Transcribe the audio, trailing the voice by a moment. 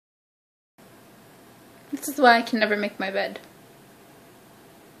This is why I can never make my bed.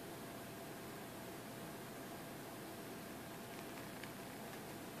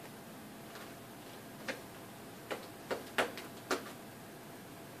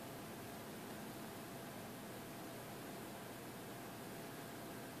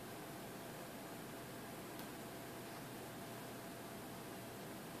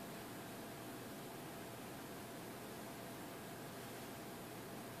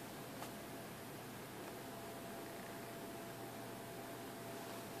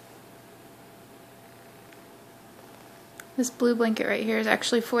 This blue blanket right here is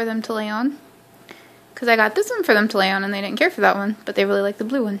actually for them to lay on. Because I got this one for them to lay on and they didn't care for that one, but they really like the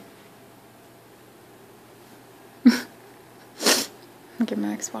blue one. Look at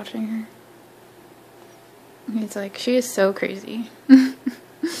Max watching her. He's like, she is so crazy.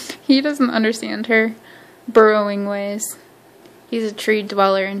 He doesn't understand her burrowing ways. He's a tree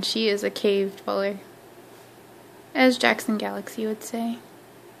dweller and she is a cave dweller. As Jackson Galaxy would say.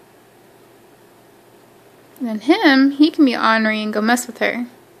 And then him, he can be ornery and go mess with her.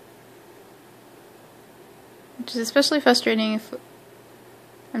 Which is especially frustrating if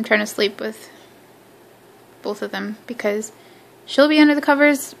I'm trying to sleep with both of them, because she'll be under the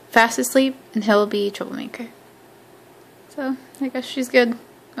covers, fast asleep, and he'll be a troublemaker. So, I guess she's good.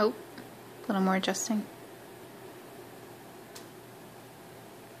 Oh, a little more adjusting.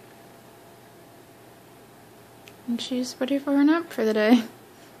 And she's ready for her nap for the day.